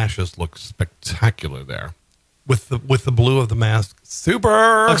 her lashes look spectacular there. With the blue of the mask.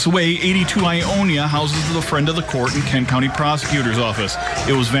 Super! Blocks away, 82 Ionia houses the friend of the court in Kent County Prosecutor's Office.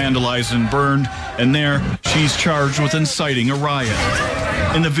 It was vandalized and burned, and there she's charged with inciting a riot.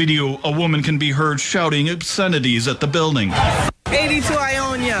 In the video, a woman can be heard shouting obscenities at the building. 82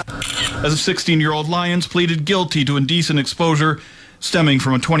 Ionia. As a 16-year-old, Lyons pleaded guilty to indecent exposure stemming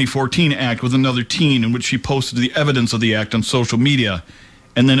from a 2014 act with another teen in which she posted the evidence of the act on social media,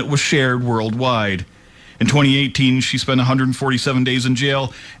 and then it was shared worldwide. In 2018, she spent 147 days in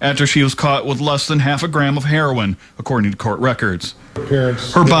jail after she was caught with less than half a gram of heroin, according to court records.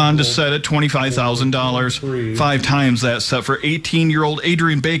 Her bond is set at $25,000, 5 times that set for 18-year-old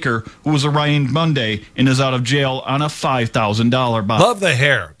Adrian Baker, who was arraigned Monday and is out of jail on a $5,000 bond. Love the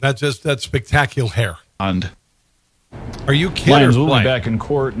hair. That's spectacular hair. Are you kidding? Lyons will be back in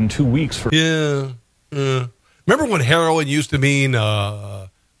court in 2 weeks for... Yeah. Remember when heroin used to mean...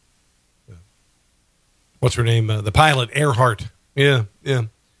 what's her name? The pilot, Earhart. Yeah.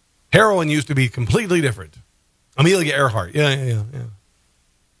 Heroin used to be completely different. Amelia Earhart. Yeah.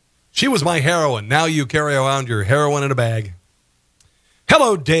 She was my heroine. Now you carry around your heroin in a bag.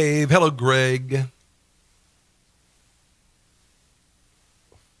 Hello, Dave. Hello, Greg.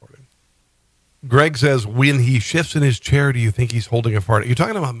 Greg says, when he shifts in his chair, do you think he's holding a fart? Are you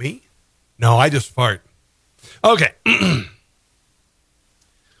talking about me? No, I just fart. Okay.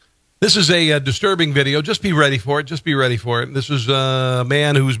 This is a disturbing video. Just be ready for it. This is a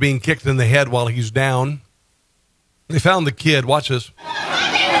man who's being kicked in the head while he's down. They found the kid. Watch this.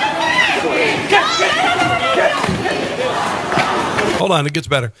 Hold on. It gets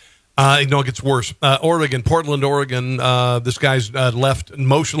better. No, it gets worse. Portland, Oregon. This guy's left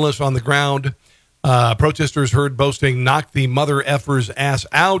motionless on the ground. Protesters heard boasting, "Knock the mother effer's ass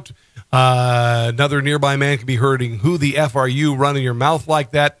out." Another nearby man can be heard, "Who the F are you running your mouth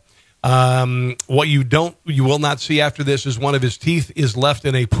like that?" What you will not see after this is one of his teeth is left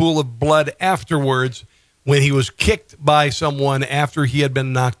in a pool of blood afterwards when he was kicked by someone after he had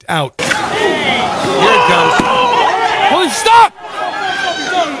been knocked out. Here it comes. Police, stop!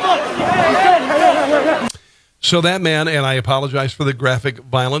 So that man, and I apologize for the graphic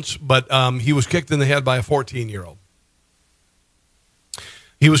violence, but he was kicked in the head by a 14-year-old.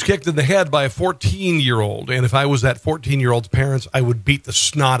 He was kicked in the head by a 14-year-old, and if I was that 14-year-old's parents, I would beat the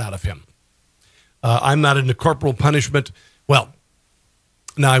snot out of him. I'm not into corporal punishment. Well,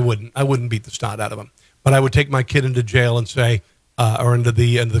 no, I wouldn't. I wouldn't beat the snot out of him. But I would take my kid into jail and say, or into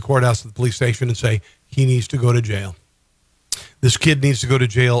the courthouse at the police station and say, he needs to go to jail. This kid needs to go to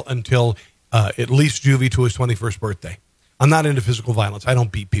jail until at least juvie to his 21st birthday. I'm not into physical violence. I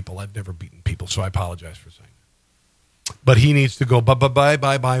don't beat people. I've never beaten people, so I apologize for saying that. But he needs to go bye.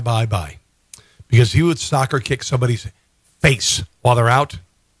 Because he would soccer kick somebody's face while they're out.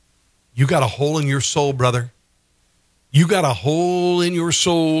 You got a hole in your soul, brother. You got a hole in your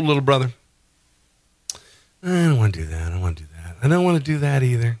soul, little brother. I don't want to do that. I don't want to do that. I don't want to do that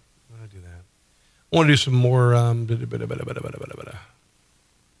either. I want to do that. I want to do some more.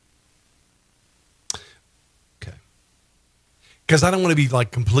 Okay. Because I don't want to be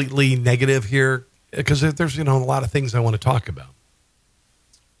like completely negative here. Because there's a lot of things I want to talk about.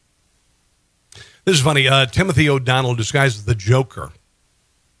 This is funny. Timothy O'Donnell, disguised as the Joker,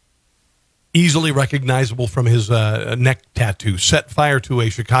 easily recognizable from his neck tattoo, set fire to a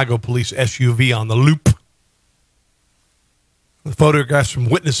Chicago police SUV on the Loop. The photographs from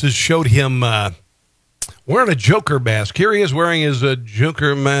witnesses showed him wearing a Joker mask. Here he is wearing his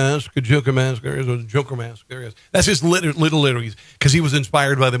Joker mask. There is a Joker mask. There he is. That's his literally, because he was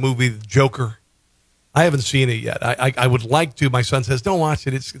inspired by the movie Joker. I haven't seen it yet. I would like to. My son says, don't watch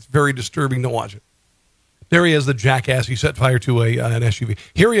it. It's very disturbing. Don't watch it. There he is, the jackass. He set fire to an SUV.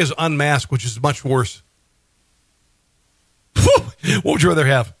 Here he is unmasked, which is much worse. Whew! What would you rather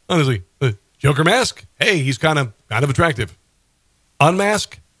have? Honestly, Joker mask? Hey, he's kind of attractive.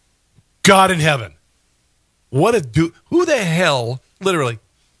 Unmask? God in heaven. What a who the hell, literally,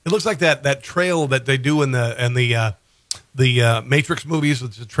 it looks like that trail that they do in the Matrix movies.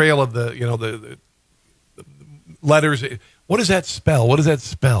 It's a trail of the letters. What does that spell? What does that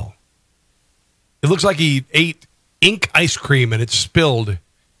spell? It looks like he ate ink ice cream and it spilled.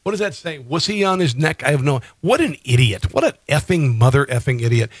 What does that say? Was he on his neck? I have no. What an idiot. What an effing mother effing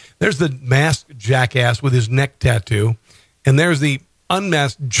idiot. There's the masked jackass with his neck tattoo. And there's the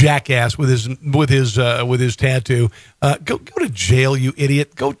unmasked jackass with his tattoo. Go to jail, you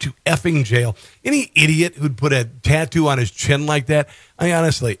idiot. Go to effing jail. Any idiot who'd put a tattoo on his chin like that. I mean,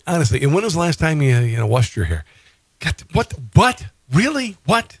 honestly. And when was the last time you washed your hair? God, what? Really?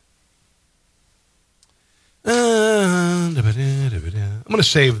 What? I'm going to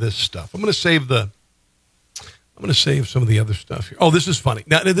save this stuff. I'm going to save some of the other stuff here. Oh, this is funny.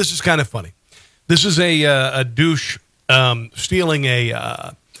 Now, this is kind of funny. This is a douche stealing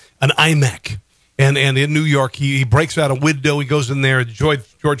an Imac, and in New York, he breaks out a window. He goes in there.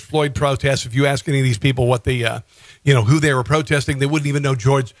 George Floyd protests. If you ask any of these people what who they were protesting, they wouldn't even know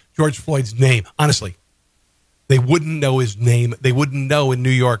George Floyd's name. Honestly. They wouldn't know his name. They wouldn't know in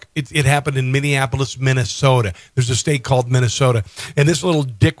New York. It happened in Minneapolis, Minnesota. There's a state called Minnesota. And this little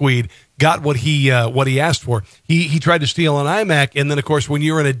dickweed got what he asked for. He tried to steal an Imac, and then, of course, when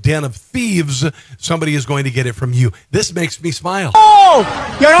you're in a den of thieves, somebody is going to get it from you. This makes me smile.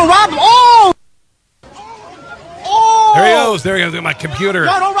 Oh! You don't rob! Oh! Oh! There he goes. My computer.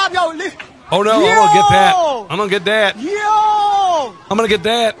 No, don't rob, yo. Oh, no. Yo! I'm going to get that. I'm going to get that. Yo! I'm going to get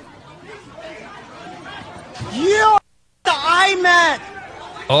that. Yo! The iMac!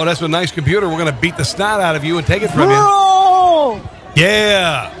 Oh, that's a nice computer. We're going to beat the snot out of you and take it from Bro! you.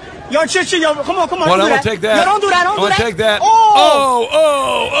 Yeah. Yo, Chichi, yo, come on. Well, I'm going to take that. Yo, don't do that, I'm going to take that. Oh!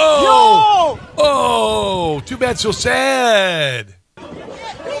 Oh, too bad, so sad.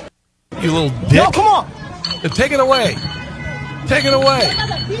 You little dick. Yo, come on. Take it away. Take it away.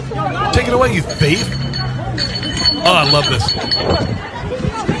 Take it away, you thief. Oh, I love this.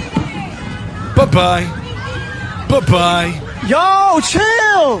 Bye-bye. Bye-bye. Yo,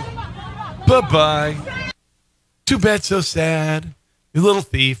 chill. Bye-bye. Too bad, so sad. You little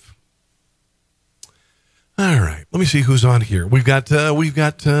thief. All right. Let me see who's on here. We've got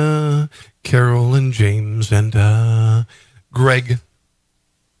Carol and James and Greg.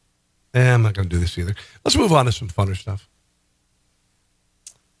 I'm not going to do this either. Let's move on to some funner stuff.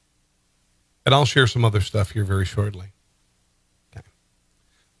 And I'll share some other stuff here very shortly. Okay.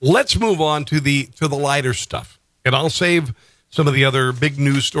 Let's move on to the lighter stuff. And I'll save some of the other big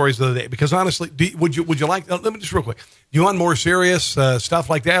news stories of the day because honestly, would you like? Let me just real quick. Do you want more serious stuff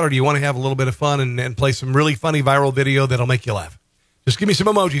like that, or do you want to have a little bit of fun and play some really funny viral video that'll make you laugh? Just give me some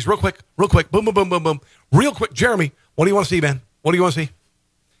emojis, real quick. Boom, boom, boom, boom, boom. Real quick, Jeremy. What do you want to see, man? What do you want to see?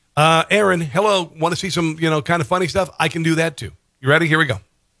 Aaron, hello. Want to see some kind of funny stuff? I can do that too. You ready? Here we go.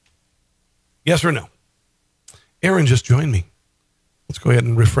 Yes or no? Aaron just joined me. Let's go ahead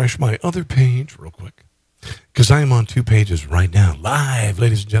and refresh my other page real quick. Because I am on 2 pages right now, live,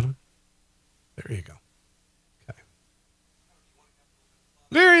 ladies and gentlemen. There you go. Okay.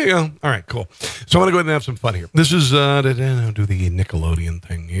 There you go. All right, cool. So I'm going to go ahead and have some fun here. This is, I'll do the Nickelodeon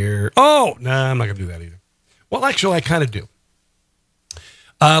thing here. Oh, no, I'm not going to do that either. Well, actually, I kind of do.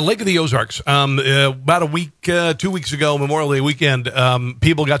 Lake of the Ozarks. About a week, 2 weeks ago, Memorial Day weekend,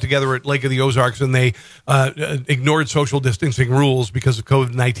 people got together at Lake of the Ozarks and they ignored social distancing rules because of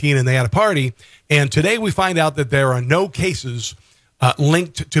COVID-19 and they had a party. And today we find out that there are no cases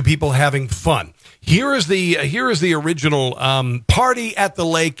linked to people having fun. Here is the original party at the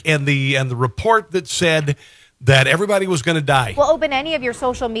lake and the report that said that everybody was going to die. We'll open any of your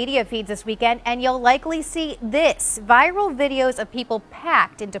social media feeds this weekend, and you'll likely see this. Viral videos of people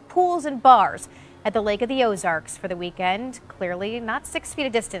packed into pools and bars at the Lake of the Ozarks for the weekend. Clearly not 6 feet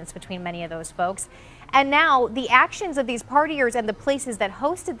of distance between many of those folks. And now the actions of these partiers and the places that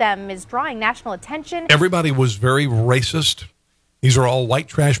hosted them is drawing national attention. Everybody was very racist. These are all white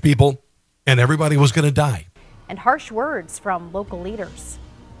trash people, and everybody was going to die. And harsh words from local leaders.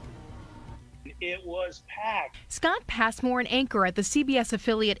 It was packed. Scott Passmore, an anchor at the CBS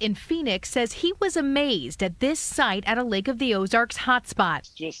affiliate in Phoenix, says he was amazed at this site at a Lake of the Ozarks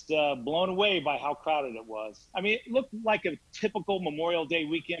hotspot. Just blown away by how crowded it was. I mean, it looked like a typical Memorial Day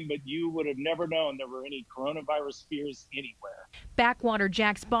weekend, but you would have never known there were any coronavirus fears anywhere. Backwater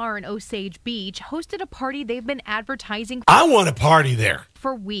Jack's Bar in Osage Beach hosted a party they've been advertising I want a party there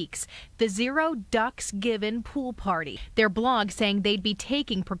for weeks. The Zero Ducks Given Pool Party. Their blog saying they'd be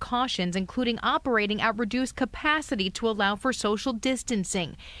taking precautions, including operating at reduced capacity to allow for social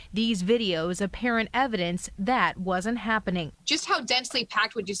distancing. These videos apparent evidence that wasn't happening. Just how densely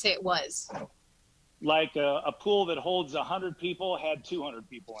packed would you say it was? Like a pool that holds 100 people had 200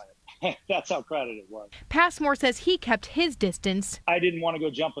 people in it. That's how crowded it was. Passmore says he kept his distance. I didn't want to go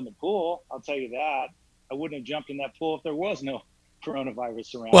jump in the pool, I'll tell you that. I wouldn't have jumped in that pool if there was no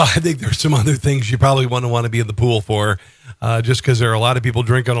coronavirus around. Well, I think there's some other things you probably want to be in the pool for, just because there are a lot of people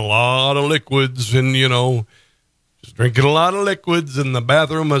drinking a lot of liquids and, just drinking a lot of liquids, and the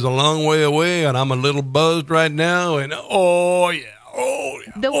bathroom is a long way away, and I'm a little buzzed right now, and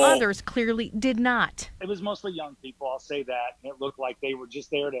Though others clearly did not. It was mostly young people, I'll say that. And it looked like they were just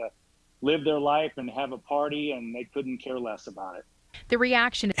there to live their life and have a party, and they couldn't care less about it. The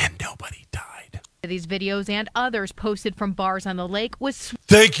reaction and nobody died to these videos and others posted from bars on the lake was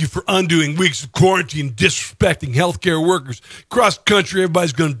thank you for undoing weeks of quarantine, disrespecting healthcare workers. Across the country,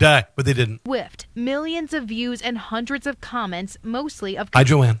 everybody's going to die, but they didn't. swift. Millions of views and hundreds of comments, mostly of Hi,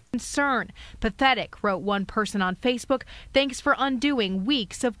 Joanne. concern. Pathetic, wrote one person on Facebook. Thanks for undoing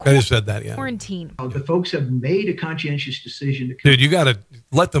weeks of I just said that, yeah. quarantine. The folks have made a conscientious decision to Dude, you got to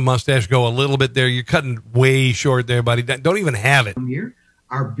let the mustache go a little bit there. You're cutting way short there, buddy. Don't even have it. come here.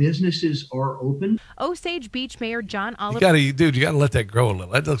 Our businesses are open. Osage Beach Mayor John You got to let that grow a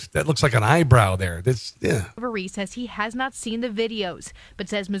little. That looks like an eyebrow there. Oliver says he has not seen the videos, but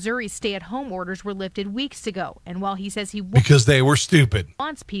says Missouri's stay-at-home orders were lifted weeks ago. And while he says he because they were stupid,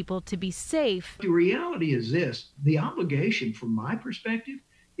 wants people to be safe. The reality is this: the obligation, from my perspective,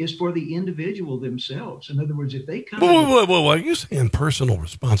 is for the individual themselves. In other words, if they come, whoa, are you saying personal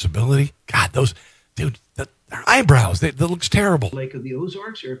responsibility? God, those dude, their eyebrows, that looks terrible. Lake of the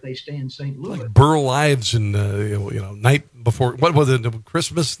Ozarks, or if they stay in St. Louis. Like Burl Ives and night before what was it?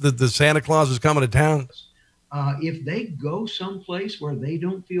 Christmas? The Santa Claus is coming to town. If they go someplace where they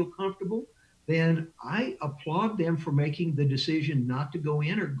don't feel comfortable, then I applaud them for making the decision not to go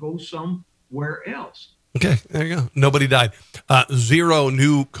in or go somewhere else. Okay, there you go. Nobody died. 0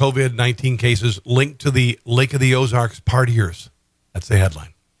 new COVID-19 cases linked to the Lake of the Ozarks partiers. That's the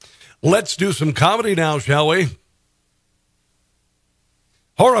headline. Let's do some comedy now, shall we?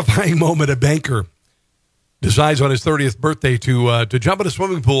 Horrifying moment. A banker decides on his 30th birthday to jump in a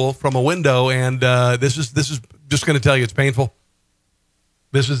swimming pool from a window, and this is just going to tell you it's painful.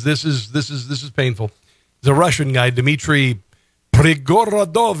 This is painful. It's a Russian guy, Dmitry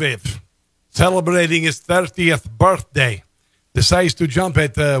Prigorodov, celebrating his 30th birthday, decides to jump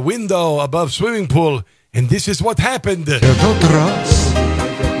at the window above swimming pool, and this is what happened.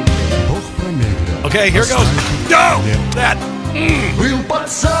 Okay, here goes. No! That.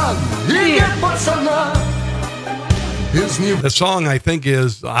 The song, I think,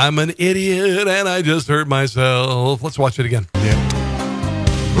 is I'm an idiot and I just hurt myself. Let's watch it again.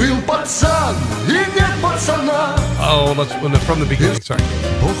 Oh, let's from the beginning. Sorry.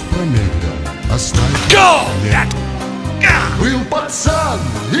 Go!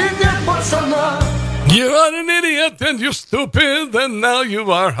 You are an idiot and you're stupid and now you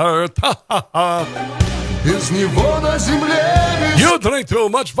are hurt. You drink too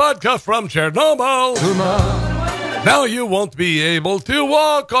much vodka from Chernobyl. Now you won't be able to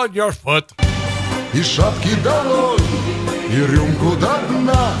walk on your foot.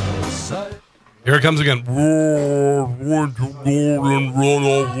 Here it comes again.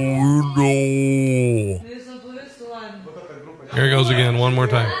 Here it goes again, one more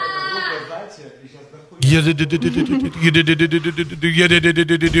time.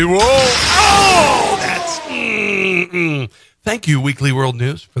 Oh, that's. Thank you, Weekly World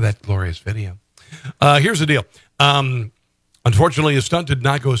News, for that glorious video. Here's the deal. Unfortunately, his stunt did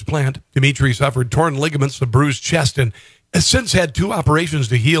not go as planned. Dmitry suffered torn ligaments, a bruised chest, and has since had 2 operations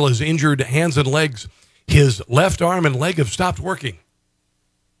to heal his injured hands and legs. His left arm and leg have stopped working.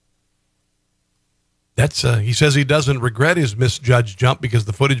 That's he says he doesn't regret his misjudged jump because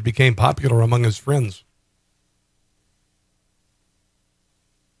the footage became popular among his friends.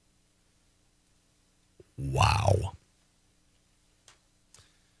 Wow.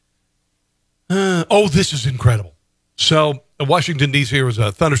 This is incredible. So, in Washington, D.C., there was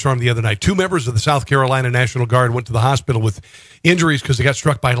a thunderstorm the other night. 2 members of the South Carolina National Guard went to the hospital with injuries because they got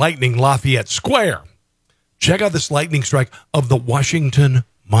struck by lightning, Lafayette Square. Check out this lightning strike of the Washington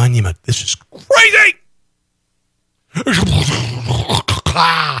Monument. This is crazy.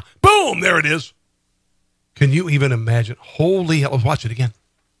 Boom, there it is. Can you even imagine? Holy hell. Let's watch it again.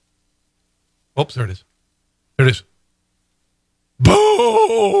 Oops, there it is. There it is.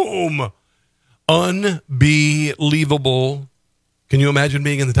 Boom! Unbelievable. Can you imagine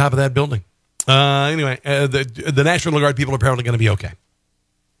being in the top of that building? Anyway, the National Guard people are apparently going to be okay.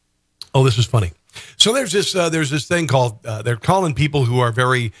 Oh, this is funny. So there's this thing called, they're calling people who are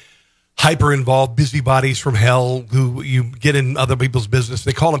very hyper involved, busybodies from hell, who you get in other people's business.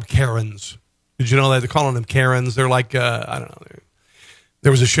 They call them Karens. Did you know that? They're calling them Karens. They're like, I don't know.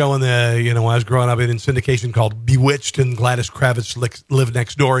 There was a show in when I was growing up in syndication called Bewitched, and Gladys Kravitz lived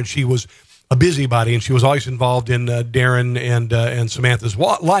next door, and she was a busybody, and she was always involved in Darren and Samantha's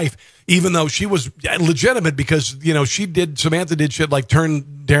life, even though she was legitimate because, Samantha did shit like turn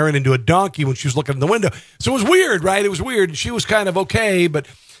Darren into a donkey when she was looking in the window. So it was weird, right? It was weird. She was kind of okay, but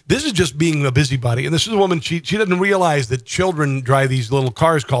this is just being a busybody. And this is a woman, she doesn't realize that children drive these little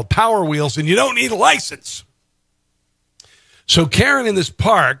cars called Power Wheels, and you don't need a license. So Karen in this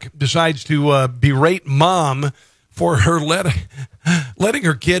park decides to berate mom for her letting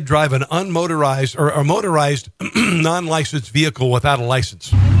her kid drive an unmotorized or a motorized non-licensed vehicle without a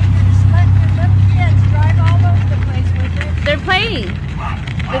license. Let kids drive all over the place with it. They're playing.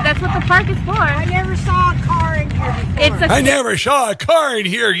 That's what the park is for. I never saw a car in here before. I never saw a car in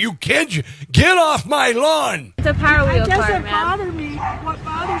here. You can't get off my lawn. It's a Power Wheel car, It doesn't man. bother me. What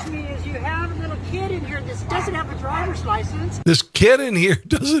bothers me is you have a little kid in here that doesn't have a driver's license. This kid in here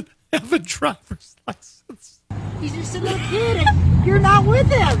doesn't have a driver's license. He's just a little kid, and you're not with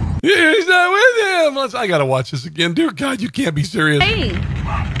him. Yeah, he's not with him. I got to watch this again. Dear God, you can't be serious. Hey,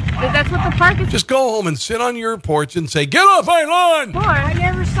 that's what the park is Just go home and sit on your porch and say, get off my lawn. for. I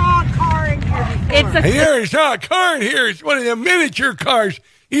never saw a car in here before. I never saw a car in here. It's one of them miniature cars.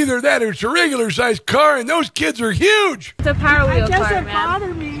 Either that or it's a regular sized car, and those kids are huge. It's a Power Wheel It car, doesn't man.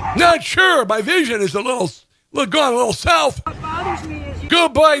 bother me. Not sure. My vision is gone a little south. What bothers me is Go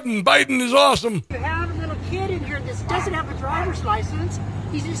Biden. Biden is awesome. you have a little kid in here that doesn't have a driver's license.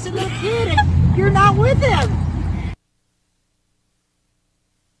 He's just a little kid, and you're not with him.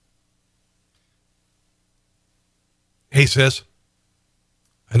 Hey, sis,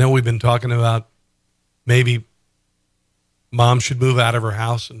 I know we've been talking about maybe mom should move out of her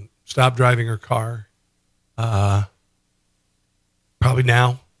house and stop driving her car. Probably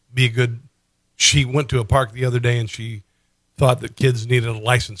now be a good. She went to a park the other day and she thought that kids needed a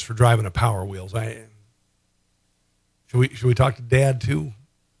license for driving a Power Wheels. Should we talk to Dad too?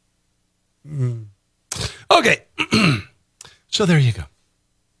 Okay, so there you go.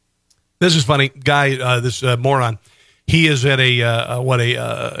 This is funny, guy. This moron. He is at in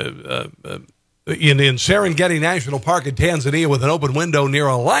Serengeti National Park in Tanzania with an open window near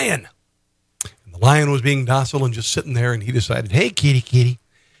a lion. And the lion was being docile and just sitting there, and he decided, hey, kitty, kitty.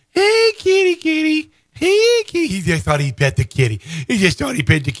 Hey, kitty, kitty. Hey, kitty. He just thought he'd pet the kitty. He just thought he'd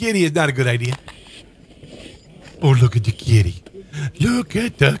pet the kitty. It's not a good idea. Oh, look at the kitty. Look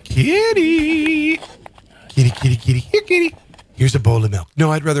at the kitty. Kitty, kitty, kitty. Here, kitty. Here's a bowl of milk.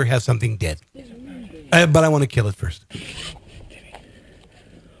 No, I'd rather have something dead. But I want to kill it first.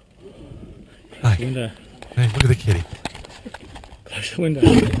 Hi. Hey, look at the kitty.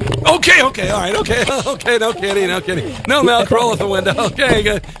 Okay, all right, okay, no kitty. No milk, roll at the window. Okay,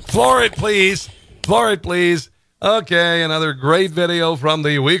 good. Floor it, please. Okay, another great video from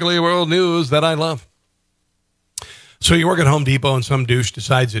the Weekly World News that I love. So you work at Home Depot and some douche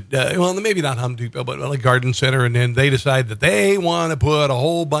decides that, well, maybe not Home Depot, but a garden center, and then they decide that they want to put a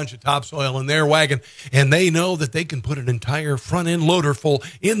whole bunch of topsoil in their wagon, and they know that they can put an entire front-end loader full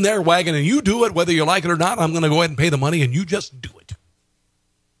in their wagon, and you do it whether you like it or not. I'm going to go ahead and pay the money, and you just do it.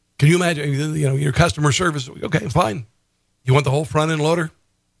 Can you imagine, your customer service? Okay, fine. You want the whole front-end loader?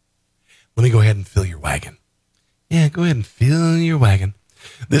 Let me go ahead and fill your wagon. Yeah, go ahead and fill your wagon.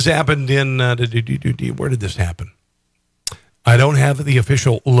 This happened in, where did this happen? I don't have the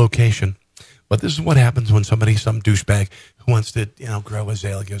official location, but this is what happens when some douchebag who wants to, grow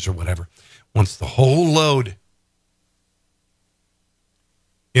azaleas or whatever, wants the whole load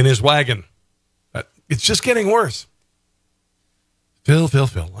in his wagon. It's just getting worse. Fill.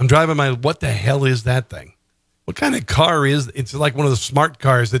 I'm driving what the hell is that thing? What kind of car is it? It's like one of the smart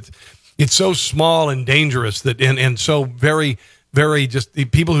cars that it's so small and dangerous that, and so very, very just the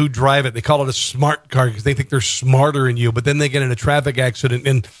people who drive it, they call it a smart car because they think they're smarter than you, but then they get in a traffic accident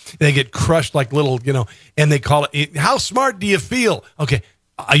and they get crushed like little, and they call it, how smart do you feel? Okay,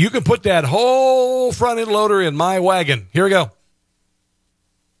 you can put that whole front end loader in my wagon. Here we go.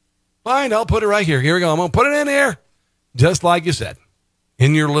 Fine, I'll put it right here. Here we go. I'm going to put it in here, just like you said,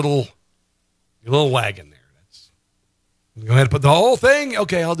 in your little wagon there. Go ahead and put the whole thing.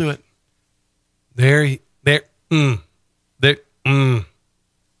 Okay, I'll do it. There.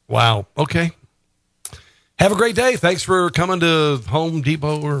 Wow. Okay. Have a great day. Thanks for coming to Home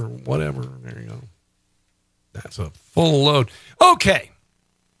Depot or whatever. There you go. That's a full load. Okay.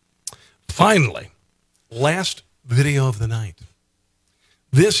 Finally, last video of the night.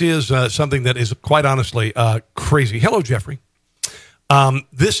 This is something that is quite honestly crazy. Hello, Jeffrey.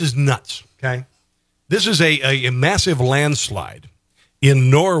 This is nuts, okay? This is a massive landslide in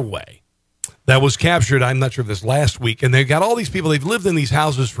Norway that was captured, I'm not sure if this last week, and they've got all these people, they've lived in these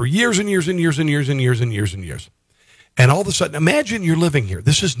houses for years and years and years and years and years and years and years. And all of a sudden, imagine you're living here.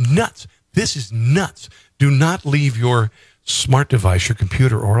 This is nuts. This is nuts. Do not leave your smart device, your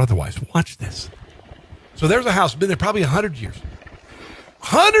computer, or otherwise. Watch this. So there's a house, been there probably 100 years.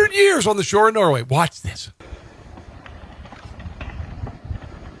 100 years on the shore of Norway. Watch this.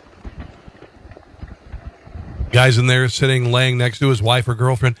 Guy's in there sitting, laying next to his wife or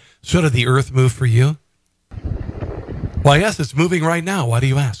girlfriend. So did the earth move for you? Well, yes, it's moving right now. Why do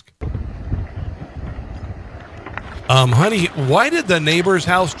you ask? Honey, why did the neighbor's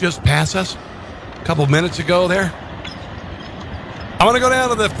house just pass us a couple minutes ago there? I want to go down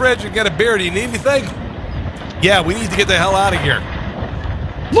to the fridge and get a beer. Do you need anything? Yeah, we need to get the hell out of here.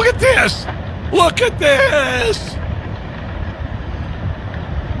 Look at this! Look at this!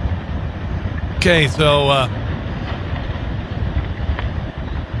 Okay, so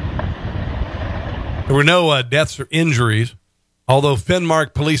there were no deaths or injuries, although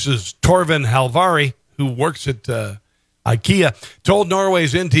Finnmark Police's Torvin Halvari, who works at IKEA, told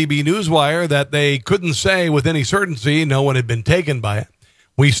Norway's NTB Newswire that they couldn't say with any certainty no one had been taken by it.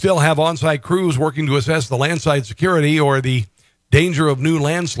 We still have on-site crews working to assess the landside security or the danger of new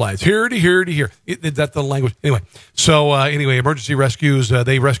landslides. Here to here to here. That's the language. Anyway, so anyway, emergency rescues,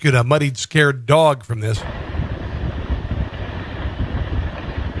 they rescued a muddied, scared dog from this.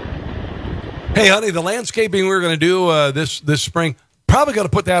 Hey, honey, the landscaping we were going to do this spring, probably going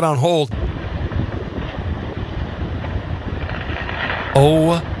to put that on hold.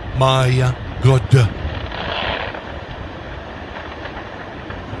 Oh, my God.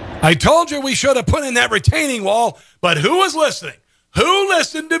 I told you we should have put in that retaining wall, but who was listening? Who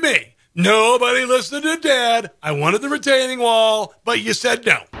listened to me? Nobody listened to Dad. I wanted the retaining wall, but you said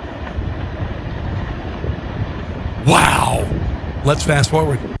no. Wow. Let's fast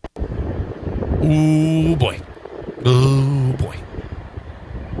forward. Oh, boy. Oh, boy.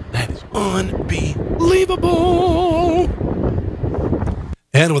 That is unbelievable.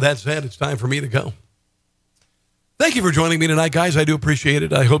 And with that said, it's time for me to go. Thank you for joining me tonight, guys. I do appreciate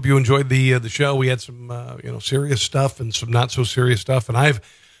it. I hope you enjoyed the show. We had some serious stuff and some not so serious stuff, and I've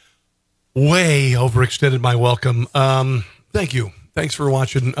way overextended my welcome. Thank you. Thanks for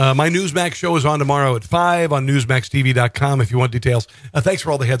watching. My Newsmax show is on tomorrow at 5 on newsmaxtv.com if you want details. Thanks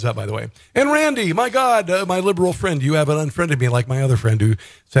for all the heads up, by the way. And Randy, my God, my liberal friend, you haven't unfriended me like my other friend who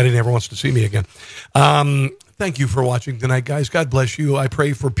said he never wants to see me again. Thank you for watching tonight, guys. God bless you. I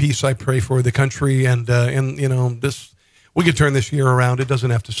pray for peace. I pray for the country, and this, we could turn this year around. It doesn't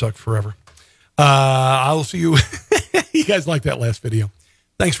have to suck forever. I'll see you. You guys like that last video.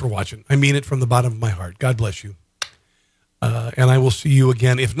 Thanks for watching. I mean it from the bottom of my heart. God bless you. And I will see you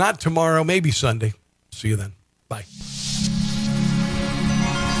again. If not tomorrow, maybe Sunday. See you then.